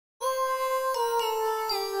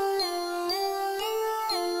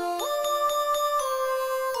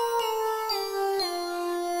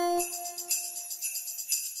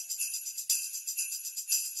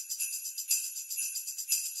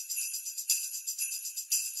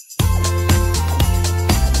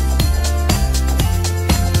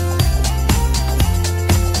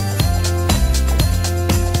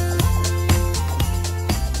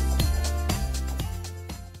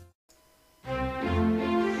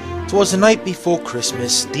'Twas the night before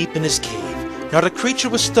Christmas, deep in his cave, not a creature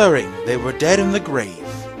was stirring, they were dead in the grave.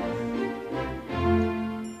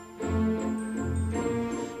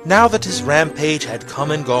 Now that his rampage had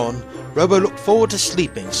come and gone, Robo looked forward to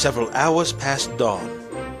sleeping several hours past dawn.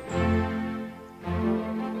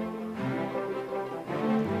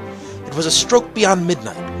 It was a stroke beyond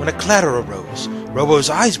midnight when a clatter arose. Robo's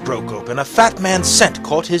eyes broke open, a fat man's scent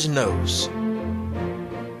caught his nose.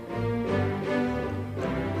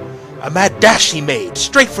 A mad dash he made,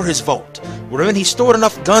 straight for his vault, wherein he stored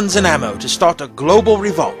enough guns and ammo to start a global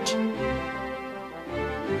revolt.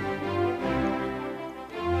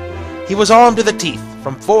 He was armed to the teeth,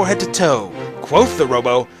 from forehead to toe. Quoth the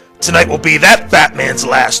Robo, "Tonight will be that fat man's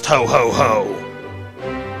last, ho ho ho!"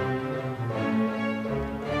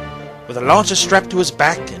 With a launcher strapped to his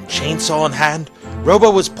back and chainsaw in hand, Robo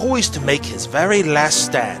was poised to make his very last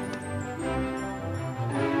stand.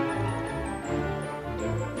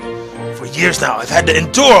 For years now I've had to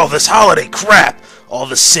endure all this holiday crap, all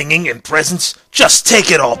the singing and presents, just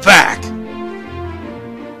take it all back.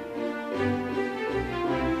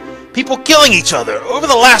 People killing each other over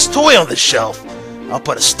the last toy on the shelf. I'll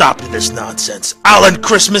put a stop to this nonsense. I'll end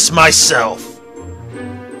Christmas myself.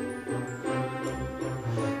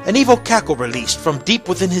 An evil cackle released from deep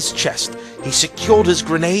within his chest. He secured his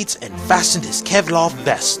grenades and fastened his Kevlar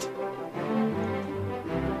vest.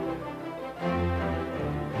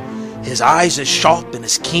 His eyes as sharp and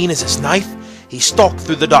as keen as his knife, he stalked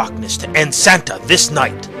through the darkness to end Santa this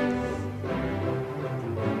night.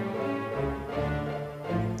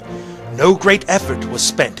 No great effort was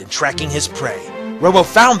spent in tracking his prey. Robo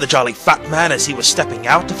found the jolly fat man as he was stepping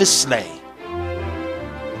out of his sleigh.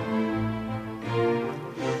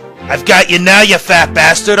 "I've got you now, you fat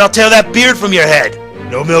bastard. I'll tear that beard from your head.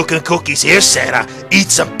 No milk and cookies here, Santa.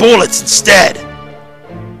 Eat some bullets instead."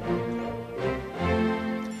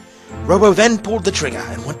 Robo then pulled the trigger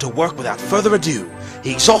and went to work without further ado.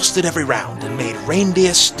 He exhausted every round and made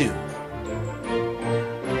reindeer stew.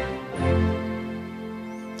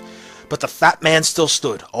 But the fat man still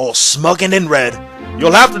stood, all smug and in red.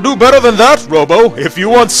 "You'll have to do better than that, Robo, if you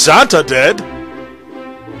want Santa dead."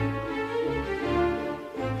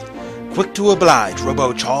 Quick to oblige,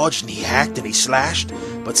 Robo charged and he hacked and he slashed,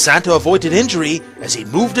 but Santa avoided injury as he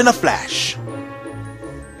moved in a flash.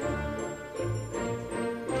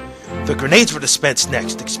 The grenades were dispensed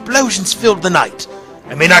next. Explosions filled the night.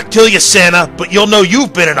 "I may not kill you, Santa, but you'll know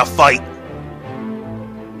you've been in a fight."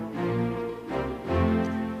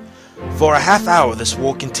 For a half hour this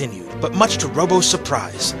war continued, but much to Robo's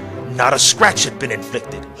surprise, not a scratch had been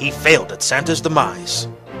inflicted. He failed at Santa's demise.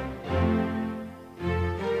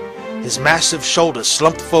 His massive shoulders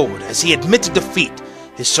slumped forward as he admitted defeat.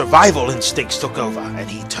 His survival instincts took over, and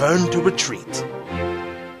he turned to retreat.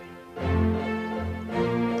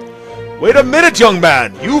 "Wait a minute, young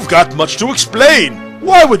man! You've got much to explain!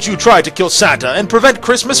 Why would you try to kill Santa and prevent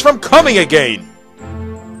Christmas from coming again?"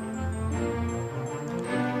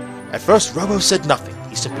 At first, Robo said nothing.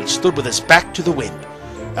 He simply stood with his back to the wind.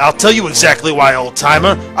 "I'll tell you exactly why,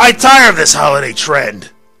 old-timer. I tire of this holiday trend.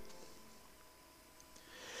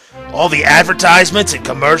 All the advertisements and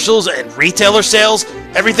commercials and retailer sales,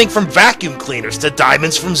 everything from vacuum cleaners to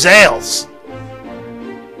diamonds from Zales.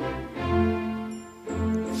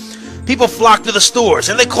 People flock to the stores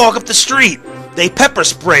and they clog up the street. They pepper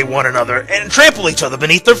spray one another and trample each other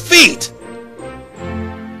beneath their feet.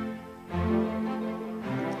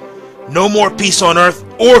 No more peace on earth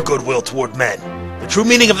or goodwill toward men. The true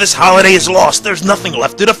meaning of this holiday is lost. There's nothing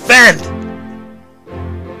left to defend.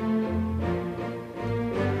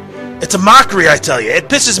 It's a mockery, I tell you. It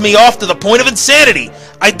pisses me off to the point of insanity.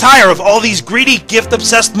 I tire of all these greedy,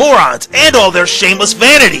 gift-obsessed morons and all their shameless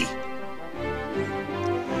vanity."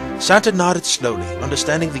 Santa nodded slowly,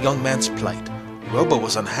 understanding the young man's plight. Robo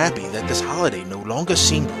was unhappy that this holiday no longer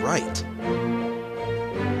seemed right.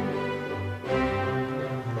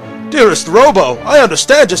 "Dearest Robo, I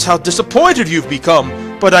understand just how disappointed you've become,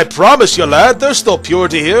 but I promise you, lad, there's still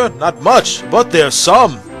purity here. Not much, but there's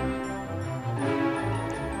some.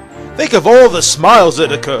 Think of all the smiles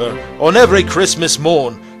that occur on every Christmas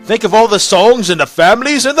morn. Think of all the songs and the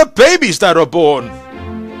families and the babies that are born.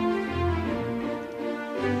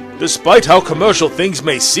 Despite how commercial things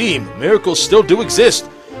may seem, miracles still do exist.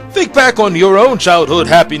 Think back on your own childhood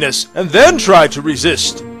happiness and then try to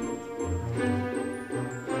resist."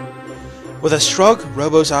 With a shrug,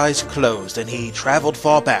 Robo's eyes closed and he traveled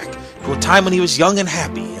far back to a time when he was young and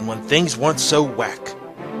happy and when things weren't so whack.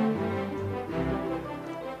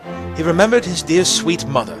 He remembered his dear sweet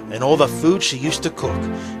mother and all the food she used to cook,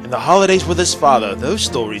 and the holidays with his father. Those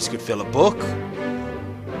stories could fill a book.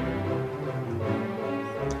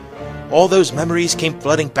 All those memories came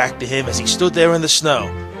flooding back to him as he stood there in the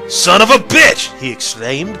snow. "Son of a bitch!" he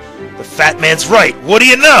exclaimed. "The fat man's right. What do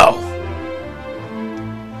you know?"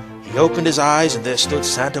 He opened his eyes, and there stood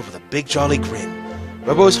Santa with a big jolly grin.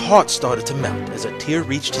 Robo's heart started to melt as a tear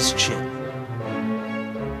reached his chin.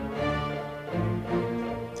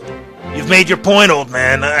 "You've made your point, old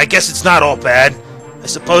man. I guess it's not all bad. I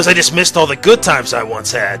suppose I just missed all the good times I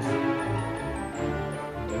once had.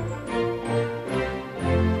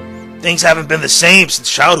 Things haven't been the same since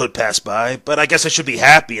childhood passed by, but I guess I should be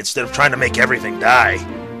happy instead of trying to make everything die."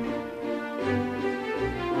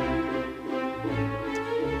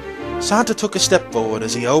 Santa took a step forward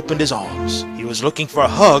as he opened his arms. He was looking for a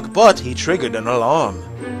hug, but he triggered an alarm.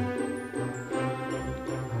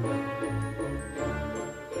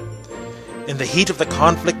 In the heat of the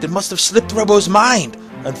conflict, it must have slipped Robo's mind.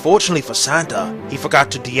 Unfortunately for Santa, he forgot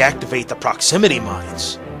to deactivate the proximity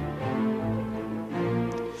mines.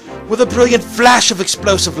 With a brilliant flash of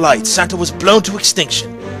explosive light, Santa was blown to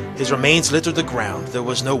extinction. His remains littered the ground. There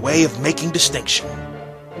was no way of making distinction.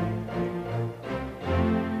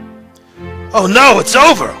 "Oh no, it's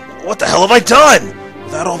over! What the hell have I done?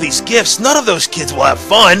 Without all these gifts, none of those kids will have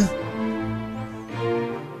fun!"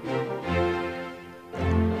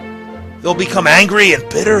 They'll become angry and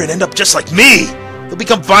bitter and end up just like me! They'll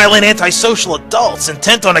become violent, antisocial adults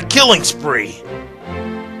intent on a killing spree!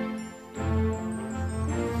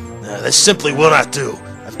 This simply will not do.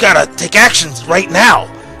 I've got to take actions right now.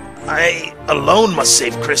 I alone must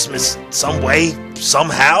save Christmas some way,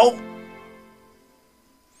 somehow.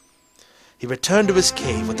 He returned to his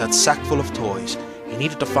cave with that sack full of toys. He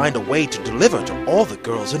needed to find a way to deliver to all the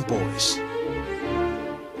girls and boys.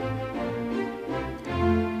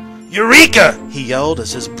 "Eureka!" he yelled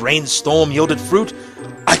as his brainstorm yielded fruit.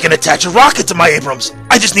 "I can attach a rocket to my Abrams!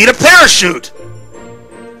 I just need a parachute!"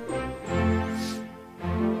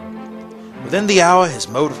 Within the hour, his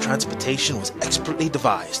mode of transportation was expertly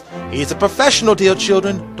devised. He is a professional, dear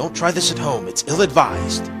children. Don't try this at home. It's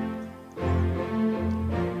ill-advised.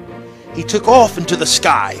 He took off into the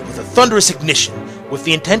sky with a thunderous ignition, with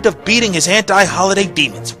the intent of beating his anti-holiday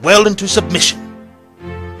demons well into submission.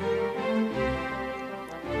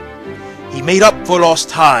 He made up for lost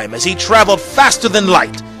time as he traveled faster than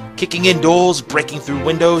light. Kicking in doors, breaking through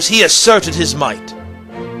windows, he asserted his might.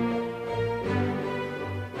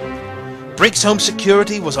 Brink's home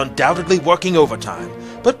security was undoubtedly working overtime,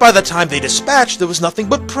 but by the time they dispatched, there was nothing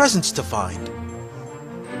but presents to find.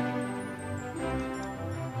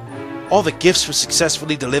 All the gifts were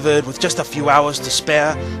successfully delivered with just a few hours to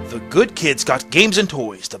spare. The good kids got games and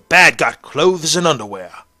toys, the bad got clothes and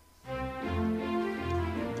underwear.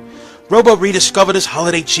 Robo rediscovered his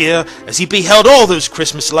holiday cheer as he beheld all those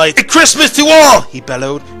Christmas lights. "Christmas to all!" he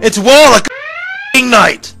bellowed. "And to all a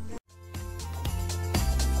night!"